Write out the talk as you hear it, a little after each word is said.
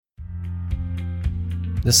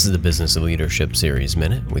This is the Business of Leadership Series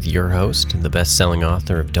Minute with your host, the best-selling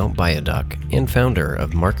author of Don't Buy a Duck and founder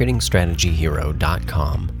of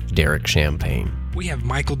MarketingStrategyHero.com, Derek Champagne. We have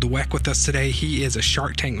Michael Dweck with us today. He is a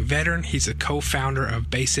Shark Tank veteran. He's a co-founder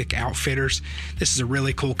of Basic Outfitters. This is a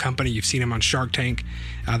really cool company. You've seen him on Shark Tank.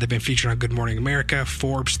 They've been featured on Good Morning America,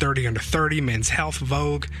 Forbes 30 Under 30, Men's Health,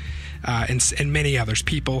 Vogue, and many others.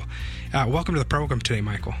 Welcome to the program today,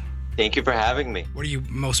 Michael. Thank you for having me. What are you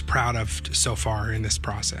most proud of so far in this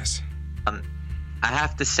process? I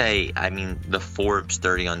have to say, the Forbes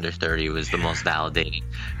 30 Under 30 was the most validating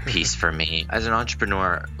piece for me. As an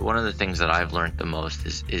entrepreneur, one of the things that I've learned the most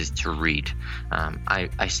is to read.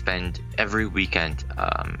 I spend every weekend,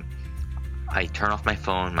 I turn off my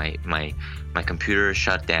phone, my computer is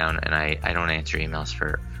shut down, and I don't answer emails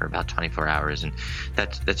for about 24 hours. And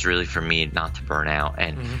that's really for me not to burn out.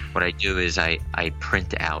 And what I do is I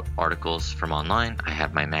print out articles from online. I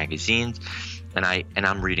have my magazines. And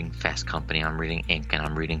I'm reading Fast Company, I'm reading Inc., and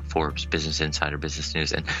I'm reading Forbes, Business Insider, Business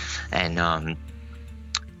News, and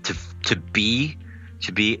to be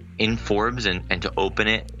in Forbes and to open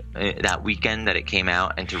it that weekend that it came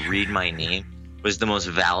out and to read my name was the most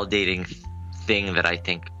validating thing that I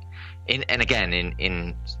think.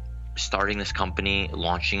 In starting this company,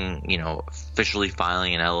 launching, officially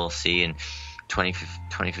filing an LLC in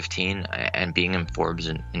 2015 and being in Forbes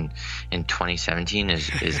in 2017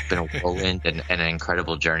 has been a whirlwind and an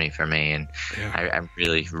incredible journey for me, and I'm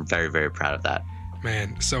really very, very proud of that.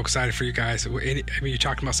 Man, so excited for you guys. You're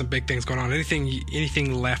talking about some big things going on.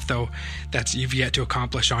 Anything left though that's you've yet to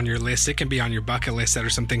accomplish on your list? It can be on your bucket list that are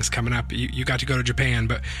some things coming up. You got to go to Japan,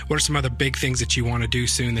 but what are some other big things that you want to do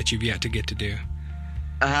soon that you've yet to get to do?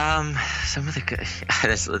 There's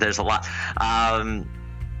a lot. I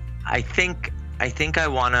think I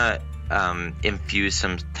want to infuse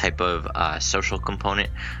some type of social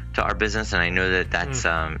component to our business, and I know that's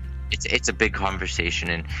it's a big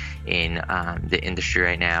conversation in the industry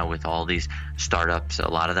right now with all these startups. A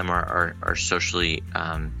lot of them are socially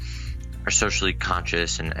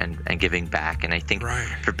conscious and giving back. And I think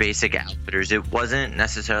for Basic Outfitters, it wasn't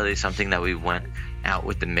necessarily something that we went out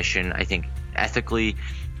with the mission. I think ethical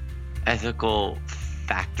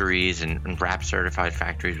factories and RAP certified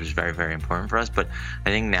factories was very, very important for us. But I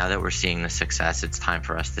think now that we're seeing the success, it's time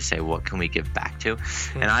for us to say, what can we give back to?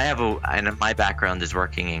 And and my background is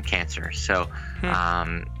working in cancer. So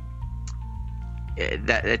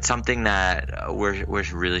it's something that we're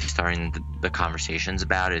really starting the conversations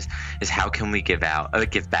about is how can we give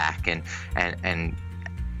back and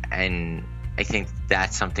I think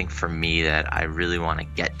that's something for me that I really want to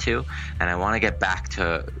get to, and I want to get back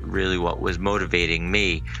to really what was motivating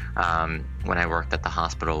me when I worked at the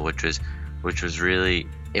hospital, which was really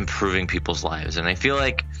improving people's lives. And I feel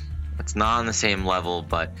like it's not on the same level,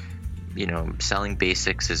 but selling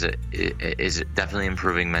basics is definitely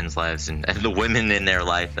improving men's lives and the women in their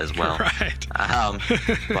life as well. Right.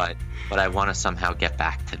 But I want to somehow get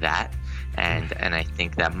back to that. And I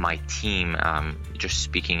think that my team, just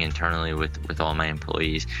speaking internally with all my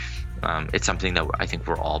employees, it's something that I think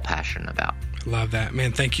we're all passionate about. Love that,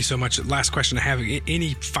 man. Thank you so much. Last question I have: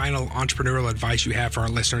 any final entrepreneurial advice you have for our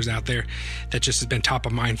listeners out there that just has been top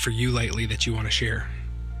of mind for you lately that you want to share?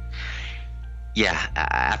 Yeah,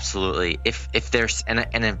 absolutely. If there's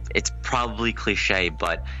and it's probably cliche,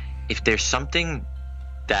 but if there's something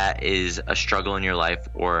that is a struggle in your life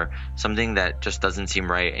or something that just doesn't seem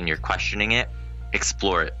right and you're questioning it,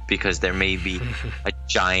 explore it, because there may be a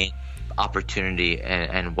giant opportunity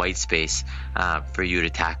and white space for you to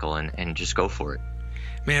tackle, and just go for it.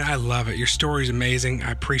 Man, I love it. Your story is amazing.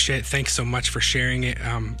 I appreciate it. Thanks so much for sharing it.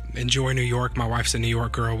 Enjoy New York. My wife's a New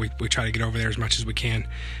York girl. We try to get over there as much as we can.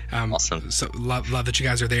 Awesome. So love that you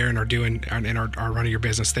guys are there and are running your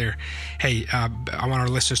business there. Hey, I want our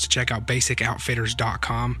listeners to check out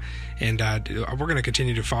BasicOutfitters.com, and we're going to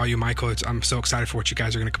continue to follow you, Michael. I'm so excited for what you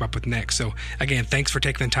guys are going to come up with next. So again, thanks for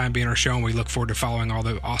taking the time being on our show, and we look forward to following all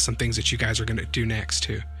the awesome things that you guys are going to do next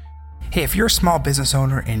too. Hey, if you're a small business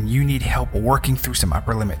owner and you need help working through some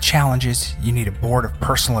upper limit challenges, you need a board of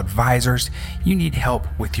personal advisors, you need help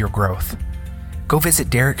with your growth, go visit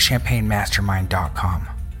DerekChampagneMastermind.com.